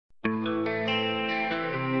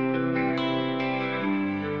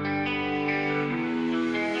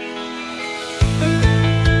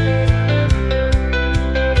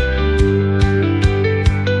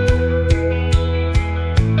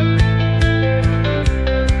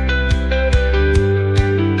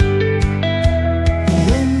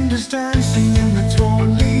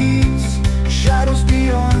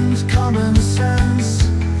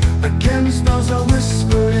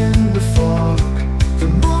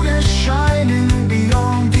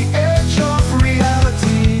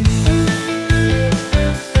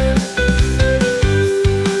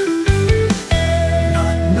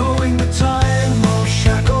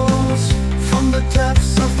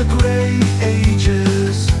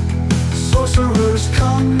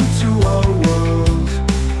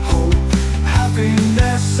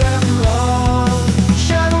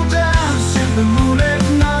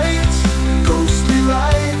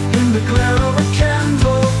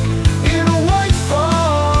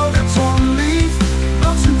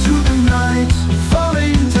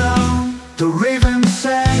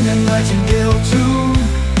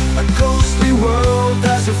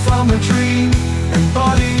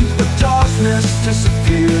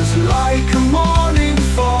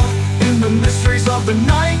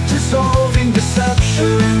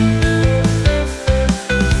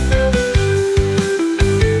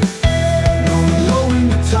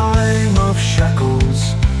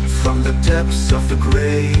depths of the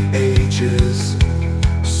gray ages,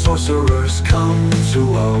 sorcerers come to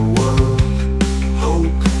our world.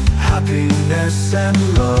 Hope, happiness and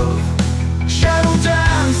love. Shadow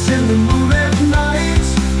dance in the moonlit night,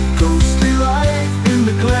 ghostly light in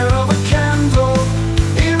the glare of a candle.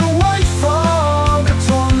 In a white fog, a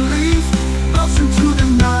torn leaf melts into the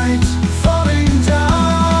night, falling down.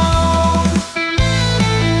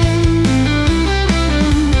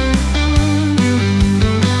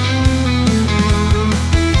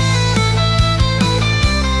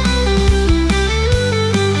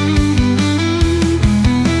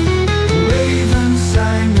 Raven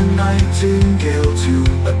sang a nightingale to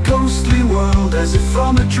a ghostly world, as if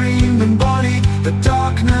from a dream embodied. The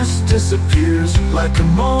darkness disappears like a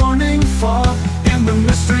morning fog, in the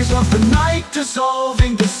mysteries of the night,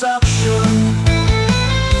 dissolving deception.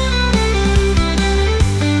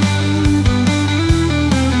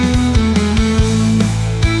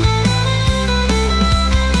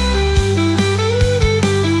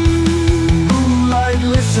 Moonlight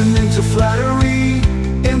listening to flattery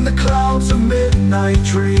in the clouds of midnight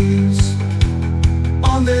dreams.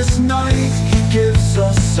 On this night he gives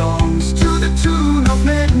us songs to the tune of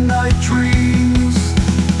midnight dreams.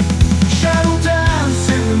 Shadow dance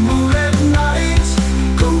in the moonlit night,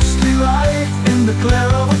 ghostly light in the glare